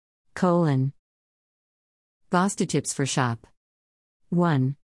colon. Vasta tips for shop.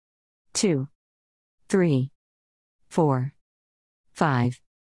 1, 2, 3, 4, 5,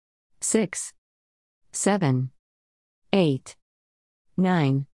 6, 7, 8,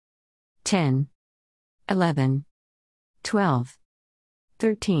 9, 10, 11, 12,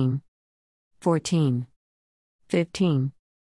 13, 14, 15,